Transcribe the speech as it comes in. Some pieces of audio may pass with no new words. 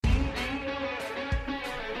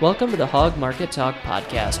Welcome to the Hog Market Talk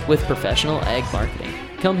podcast with Professional Ag Marketing.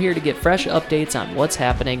 Come here to get fresh updates on what's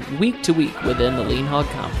happening week to week within the lean hog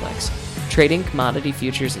complex. Trading commodity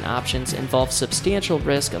futures and options involves substantial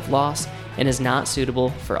risk of loss and is not suitable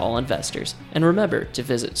for all investors. And remember to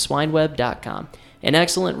visit swineweb.com, an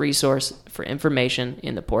excellent resource for information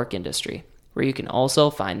in the pork industry, where you can also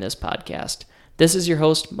find this podcast. This is your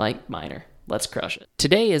host, Mike Miner. Let's crush it.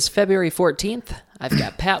 Today is February 14th. I've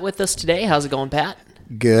got Pat with us today. How's it going, Pat?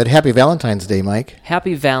 Good. Happy Valentine's Day, Mike.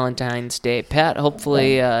 Happy Valentine's Day, Pat.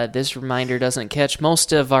 Hopefully this reminder doesn't catch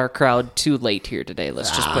most of our crowd too late here today.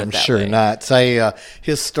 Let's just put it that way. I'm sure not.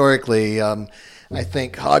 Historically, I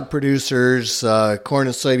think hog producers, corn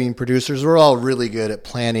and soybean producers, we're all really good at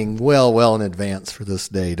planning well in advance for this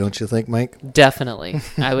day. Don't you think, Mike? Definitely.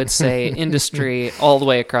 I would say industry all the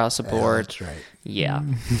way across the board. That's right. Yeah.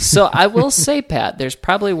 So I will say, Pat, there's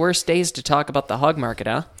probably worse days to talk about the hog market,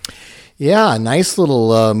 huh? Yeah, a nice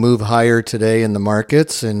little move higher today in the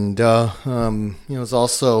markets, and it's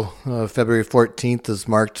also February 14th is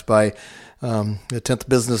marked by the 10th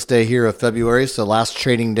business day here of February, so last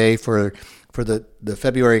trading day for the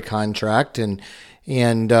February contract, and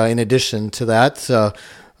in addition to that,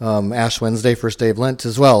 Ash Wednesday, first day of Lent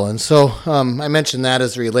as well. And so I mentioned that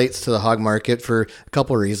as it relates to the hog market for a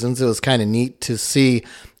couple of reasons. It was kind of neat to see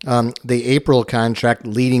the April contract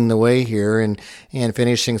leading the way here and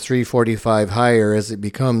finishing 345 higher as it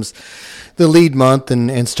becomes the lead month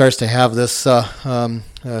and starts to have this one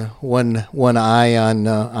eye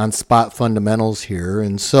on spot fundamentals here.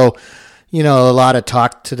 And so, a lot of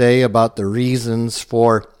talk today about the reasons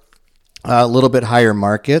for a little bit higher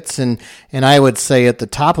markets, and I would say at the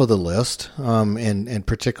top of the list, and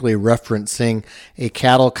particularly referencing a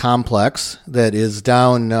cattle complex that is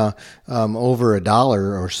down over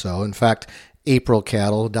 $1 or so. In fact, April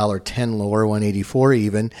cattle, $1.10 lower, 184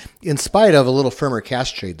 even, in spite of a little firmer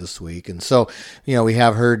cash trade this week. And so, we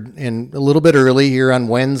have heard in a little bit early here on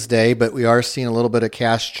Wednesday, but we are seeing a little bit of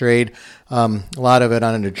cash trade, a lot of it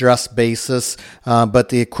on an address basis, but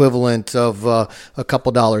the equivalent of a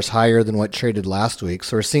couple dollars higher than what traded last week.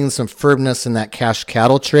 So we're seeing some firmness in that cash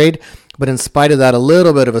cattle trade. But in spite of that, a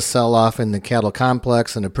little bit of a sell-off in the cattle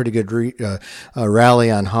complex and a pretty good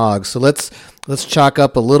rally on hogs. So let's chalk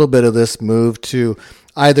up a little bit of this move to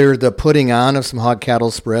either the putting on of some hog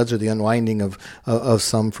cattle spreads or the unwinding of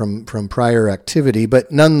some from prior activity.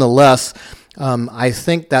 But nonetheless, I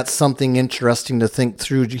think that's something interesting to think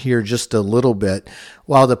through here just a little bit.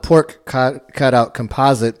 While the pork cutout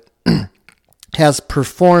composite has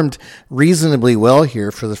performed reasonably well here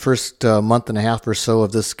for the first month and a half or so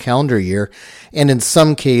of this calendar year, and in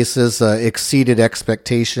some cases exceeded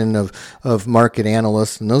expectation of market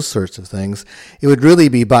analysts and those sorts of things. It would really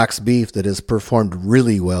be box beef that has performed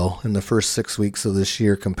really well in the first 6 weeks of this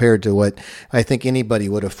year compared to what I think anybody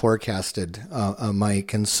would have forecasted,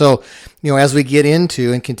 Mike. And so, as we get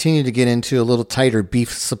into and continue to get into a little tighter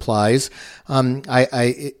beef supplies,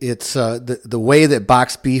 it's the way that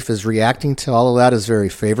box beef is reacting to all of that is very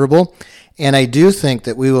favorable. And I do think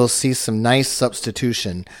that we will see some nice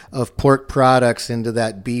substitution of pork products into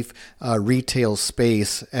that beef retail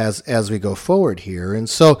space as we go forward here. And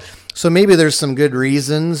so maybe there's some good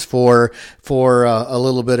reasons for a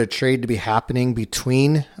little bit of trade to be happening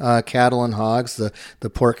between cattle and hogs, the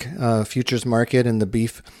pork futures market and the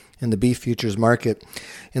beef futures market.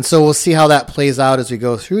 And so we'll see how that plays out as we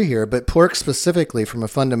go through here. But pork specifically, from a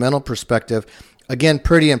fundamental perspective, again,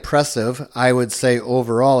 pretty impressive, I would say,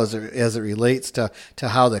 overall as it relates to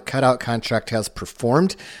how the cutout contract has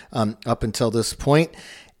performed up until this point.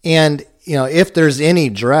 And if there's any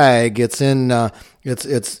drag, it's in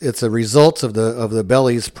it's a result of the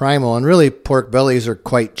bellies primal, and really pork bellies are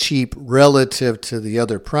quite cheap relative to the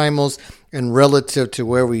other primals and relative to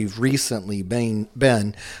where we've recently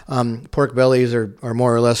been. Pork bellies are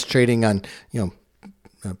more or less trading on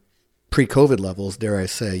pre-COVID levels, dare I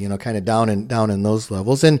say, kind of down in those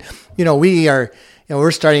levels. And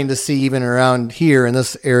we're starting to see even around here in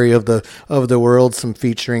this area of the world some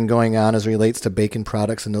featuring going on as it relates to bacon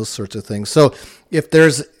products and those sorts of things. So if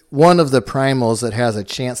there's one of the primals that has a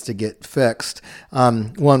chance to get fixed,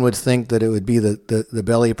 one would think that it would be the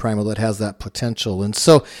belly primal that has that potential. And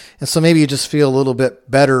so maybe you just feel a little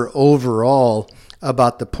bit better overall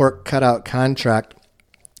about the pork cutout contract,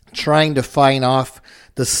 trying to find off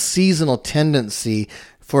the seasonal tendency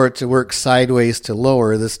for it to work sideways to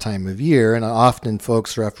lower this time of year. And often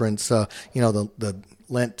folks reference, the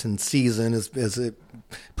Lenten season as it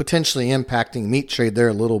potentially impacting meat trade there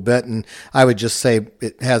a little bit. And I would just say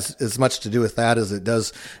it has as much to do with that as it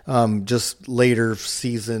does just later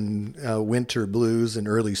season winter blues and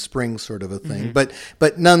early spring sort of a thing. But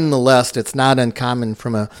nonetheless, it's not uncommon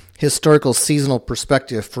from a historical seasonal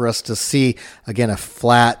perspective for us to see, again, a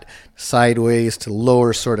flat sideways to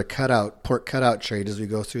lower sort of pork cutout trade as we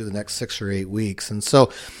go through the next 6 or 8 weeks. And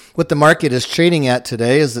so what the market is trading at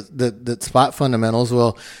today is that spot fundamentals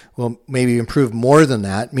will maybe improve more than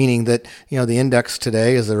that, meaning that, the index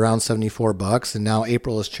today is around $74, and now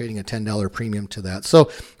April is trading a $10 premium to that.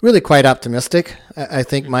 So really quite optimistic, I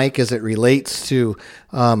think, Mike, as it relates to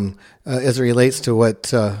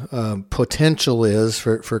what potential is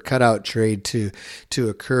for cutout trade to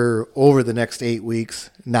occur over the next 8 weeks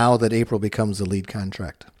now that April becomes the lead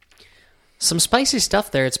contract. Some spicy stuff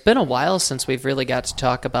there. It's been a while since we've really got to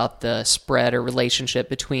talk about the spread or relationship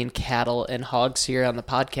between cattle and hogs here on the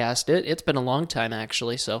podcast. It's been a long time,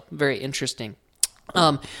 actually, so very interesting.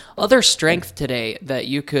 Other strength today that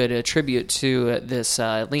you could attribute to this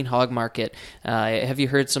lean hog market, have you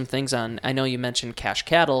heard some things on, I know you mentioned cash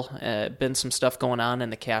cattle, been some stuff going on in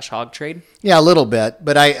the cash hog trade? Yeah, a little bit,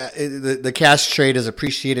 but the cash trade is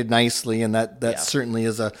appreciated nicely, and that certainly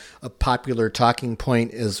is a popular talking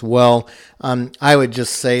point as well. I would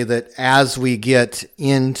just say that as we get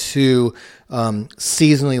into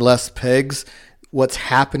seasonally less pigs, what's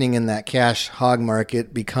happening in that cash hog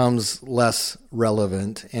market becomes less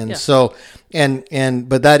relevant. And so,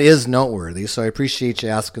 but that is noteworthy. So I appreciate you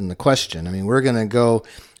asking the question. I mean, we're going to go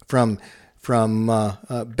from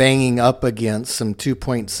banging up against some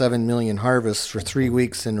 2.7 million harvests for 3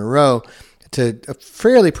 weeks in a row to a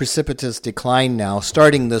fairly precipitous decline now,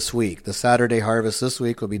 starting this week. The Saturday harvest this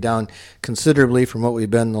week will be down considerably from what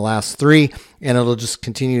we've been the last 3, and it'll just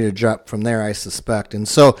continue to drop from there, I suspect. And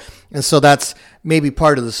so that's maybe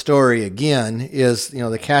part of the story again is,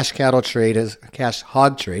 the cash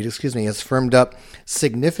hog trade, has firmed up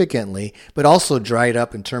significantly, but also dried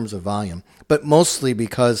up in terms of volume. But mostly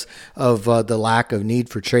because of the lack of need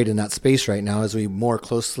for trade in that space right now, as we more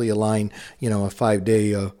closely align, a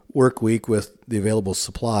 5-day work week with the available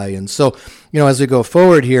supply. And so, as we go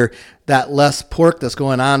forward here, that less pork that's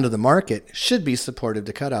going on to the market should be supportive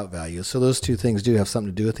to cutout value. So those two things do have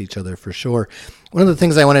something to do with each other for sure. One of the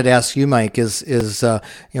things I wanted to ask you, Mike, is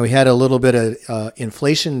we had a little bit of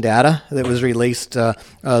inflation data that was released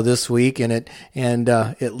this week, and it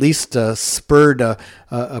at least spurred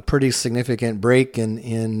a pretty significant break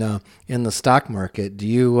in the stock market. Do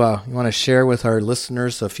you want to share with our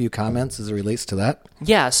listeners a few comments as it relates to that?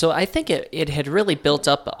 Yeah, so I think it had really built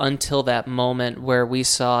up until that moment where we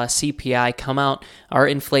saw CPI come out. Our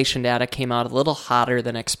inflation data came out a little hotter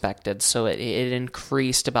than expected, so it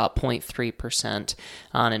increased about 0.3%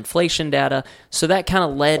 on inflation data. So that kind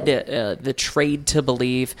of led the trade to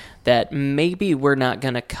believe that maybe we're not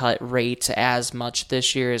going to cut rates as much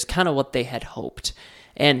this year as kind of what they had hoped.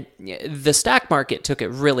 And the stock market took it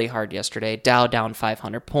really hard yesterday. Dow down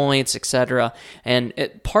 500 points, etc. And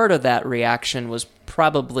part of that reaction was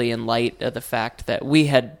probably in light of the fact that we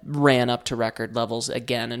had ran up to record levels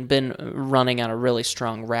again and been running on a really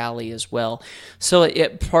strong rally as well. So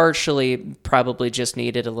it partially probably just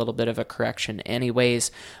needed a little bit of a correction anyways.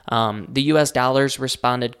 The U.S. dollars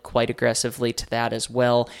responded quite aggressively to that as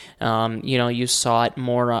well. You saw it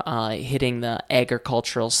more hitting the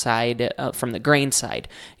agricultural side from the grain side.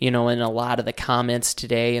 In a lot of the comments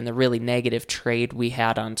today and the really negative trade we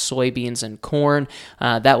had on soybeans and corn,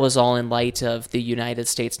 that was all in light of the United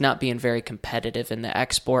States not being very competitive in the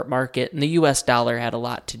export market, and the U.S. dollar had a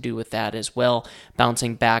lot to do with that as well,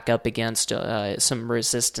 bouncing back up against some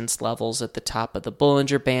resistance levels at the top of the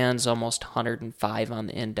Bollinger Bands, almost 105 on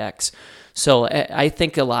the index. So I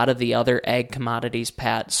think a lot of the other ag commodities,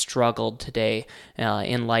 Pat, struggled today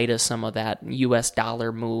in light of some of that U.S.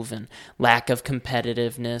 dollar move and lack of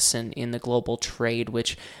competitiveness in the global trade,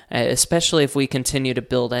 which, especially if we continue to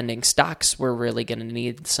build ending stocks, we're really going to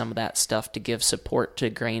need some of that stuff to give support to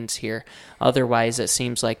grains here. Otherwise, it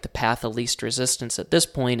seems like the path of least resistance at this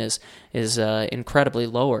point is incredibly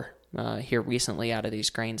lower. Here recently out of these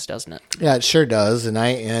grains, doesn't it? Yeah, it sure does.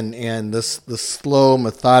 And the slow,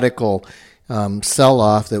 methodical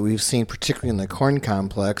sell-off that we've seen, particularly in the corn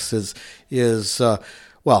complex, is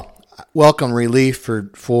welcome relief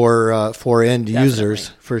for end users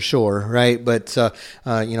for sure, right? But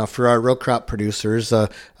for our row crop producers,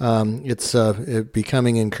 it's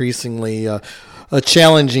becoming increasingly a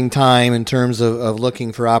challenging time in terms of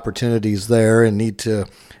looking for opportunities there, and need to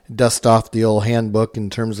dust off the old handbook in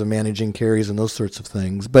terms of managing carries and those sorts of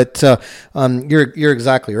things. But you're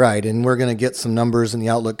exactly right, and we're going to get some numbers in the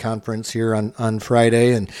Outlook conference here on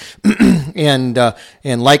Friday, and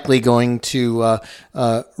and likely going to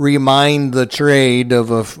remind the trade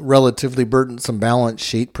of a relatively burdensome balance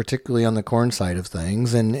sheet, particularly on the corn side of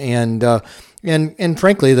things, and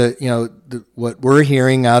frankly, what we're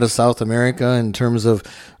hearing out of South America in terms of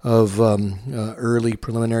early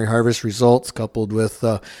preliminary harvest results, coupled with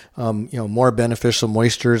more beneficial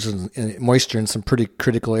moisture in some pretty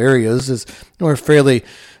critical areas, is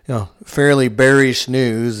fairly bearish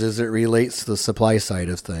news as it relates to the supply side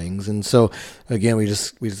of things. And so again, we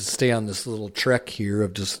just stay on this little trek here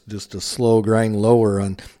of just a slow grind lower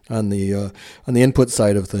on the input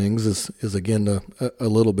side of things is again a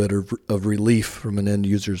little bit of relief from an end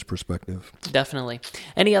user's perspective. Definitely.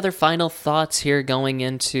 Any other final thoughts here going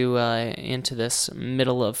into this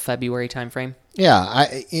middle of February timeframe? Yeah,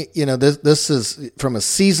 this is from a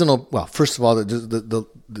seasonal. Well, first of all, I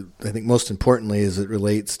think most importantly as it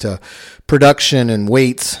relates to production and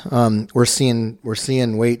weights, we're seeing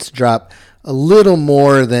weights drop a little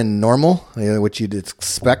more than normal, what you'd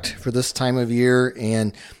expect for this time of year,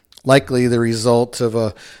 and likely the result of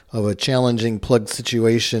a challenging plug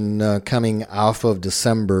situation coming off of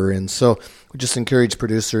December. And so we just encourage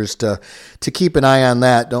producers to keep an eye on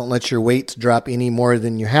that. Don't let your weights drop any more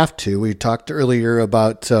than you have to. We talked earlier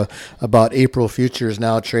about April futures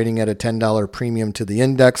now trading at a $10 premium to the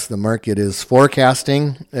index. The market is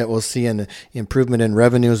forecasting that we'll see an improvement in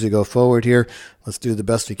revenue as we go forward here. Let's do the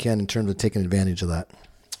best we can in terms of taking advantage of that.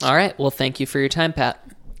 All right. Well, thank you for your time, Pat.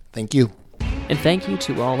 Thank you. And thank you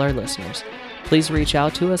to all our listeners. Please reach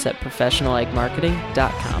out to us at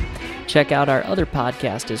professionalagmarketing.com. Check out our other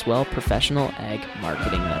podcast as well, Professional Ag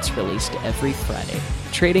Marketing, that's released every Friday.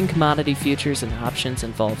 Trading commodity futures and options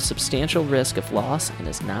involves substantial risk of loss and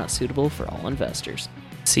is not suitable for all investors.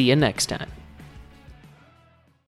 See you next time.